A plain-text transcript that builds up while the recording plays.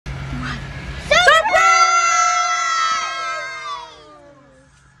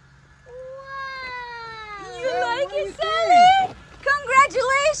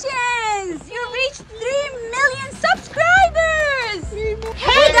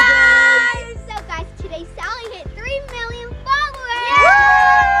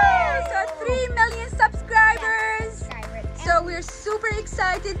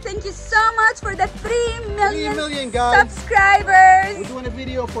million guys. Subscribers. We're doing a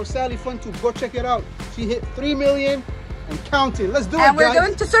video for Sally FunTube. Go check it out. She hit 3 million and counting. Let's do it, And we're guys.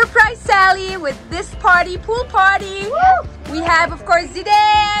 going to surprise Sally with this party, pool party. Woo! We have, of course,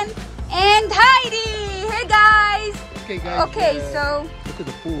 Zidane and Heidi. Hey, guys. Okay, guys. Okay, so look at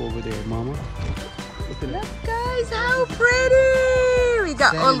the pool over there, Mama. Look at it. look, guys, how pretty. We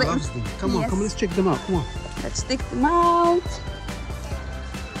got all Sally the... loves them. Come on, Yes. let's check them out. Come on. Let's take them out.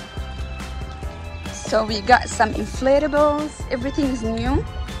 So we got some inflatables. Everything is new. Look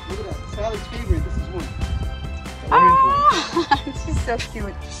at that. Sally's favorite. This is one. The orange Oh, she's so cute.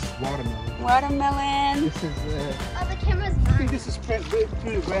 one. Watermelon. Watermelon. This is, Oh, the camera's I on. think this is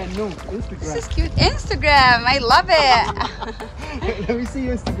pretty brand new. Instagram. This is cute. Instagram. I love it. Let me see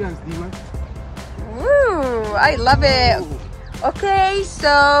your Instagrams, Deema. Woo, I love it. Okay,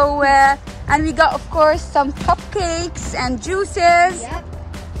 so, and we got, of course, some cupcakes and juices. Yep.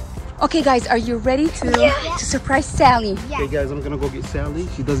 Okay, guys, are you ready to surprise Sally? Okay, guys, I'm gonna go get Sally.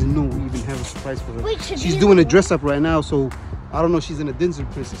 She doesn't know we even have a surprise for her. Wait, should She's we- doing a dress up right now, so I don't know. She's in a Disney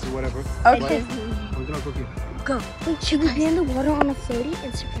princess or whatever. Okay, But I'm gonna go get her. go. Wait, should we be in the water on a floaty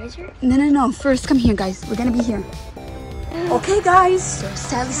and surprise her? No. First, come here, guys. We're gonna be here. Okay, guys. So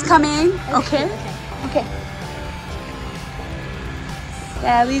Sally's coming. Okay.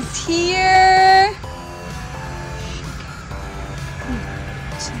 Sally's here.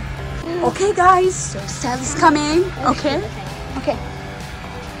 Okay, guys. So Sally's coming. Okay.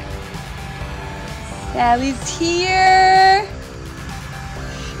 Sally's here.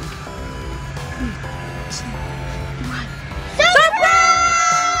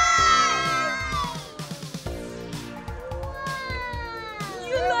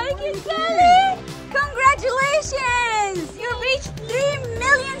 You like it, Sally? Congratulations! You reached 3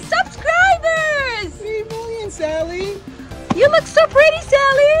 million subscribers! 3 million, Sally. You look so pretty,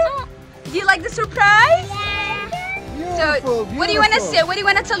 Sally! Do you like the surprise? Beautiful, What do you want to say? What do you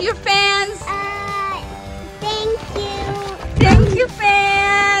want to tell your fans? Thank you. Thank you,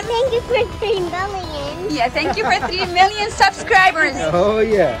 fans! Thank you for 3 million. Yeah, thank you for 3 million subscribers. Oh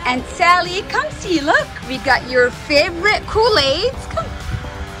yeah. And Sally, come see. Look, we got your favorite Kool-Aids. Come.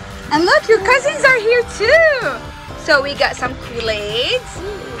 And look, your cousins are here too. So we got some Kool-Aids.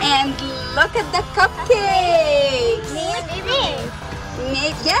 And look at the cupcakes.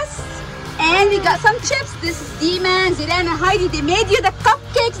 Yes. And we got some chips. This is Deema and Zidane and Heidi. They made you the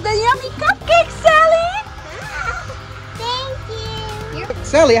cupcakes, the yummy cupcakes, Sally. Thank you.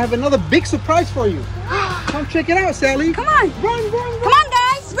 Sally, I have another big surprise for you. Come check it out, Sally. Come on. Run. Come on,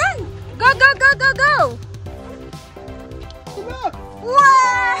 guys. Run. Go. Look.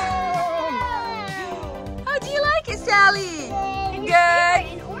 Wow. How do you like it, Sally?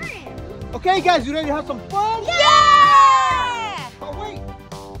 Good. In orange. Okay, guys, you ready to have some fun? Yeah. Oh wait,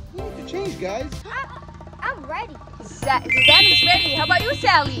 we need to change, guys. I'm ready. Zidane is ready. How about you,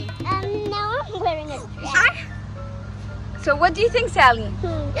 Sally? Now I'm wearing a dress. So what do you think, Sally?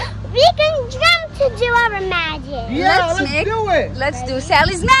 We can jump to do our magic. Yeah, let's make- do it. Let's do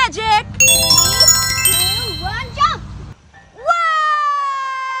Sally's magic. 3, 2, 1, jump.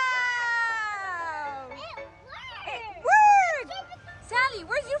 Wow! It worked. Sally,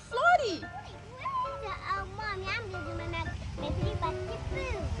 where's your floaty? Mommy, I'm gonna do my magic. Maybe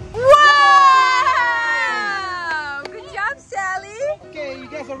basketball. Wow! Good job, Sally. Okay, you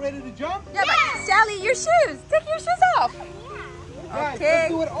guys are ready to jump? Yeah, but Sally, your shoes. Take your shoes off. Guys, Okay. let's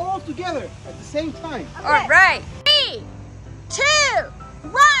do it all together at the same time. All right. 3, 2,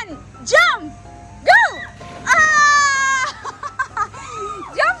 1, jump! Go! Ah!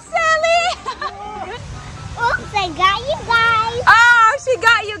 Jump, Sally! Oops, I got you guys. Oh, she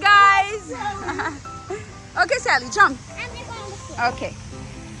got you guys. Okay, Sally, jump. I'm just on the floor. Okay.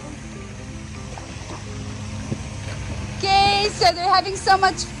 Okay, so they're having so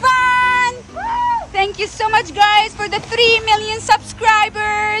much fun. Thank you so much, guys, for the 3 million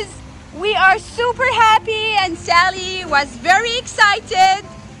subscribers. We are super happy, and Sally was very excited.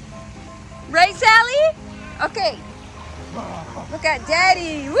 Right, Sally? Okay. Look at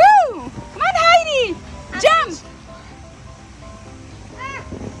Daddy. Woo! Come on, Heidi. Jump.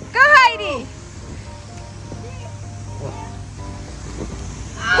 Go, Heidi.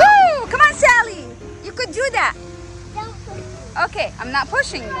 Woo! Come on, Sally. You could do that. Don't push. Okay, I'm not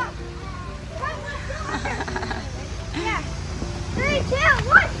pushing you. Yeah. 3, 2,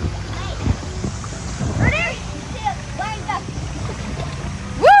 1. Ready? 2, 1, go.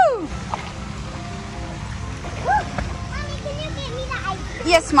 Woo! Mommy, can you get me the ice?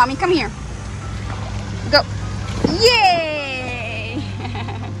 Yes, Mommy, come here. Go. Yay!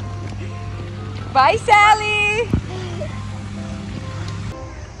 Bye, Sally.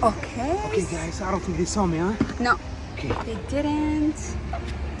 Okay. Okay, guys, I don't think they saw me, huh? No, Okay. they didn't.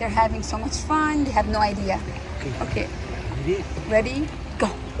 They're having so much fun. They have no idea. Okay. Ready? Ready? Go.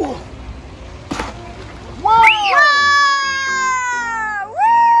 Oh. Wow!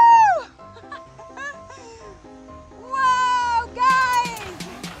 Woo! Wow, guys!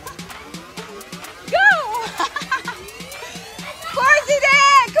 Go! For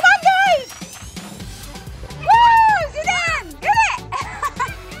Zidane! Come on, guys! Woo! Zidane! Get it!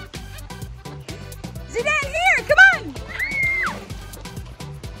 Zidane, here! Come on!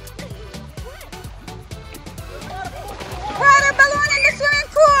 Put a balloon in the swimming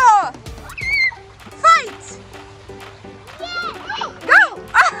pool! Fight! Go!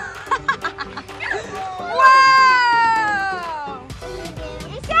 Wow!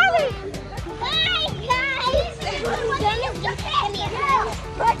 Sally! Bye, guys.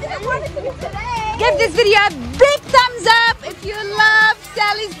 Give this video a big thumbs up if you love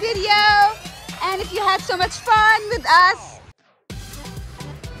Sally's video and if you had so much fun with us.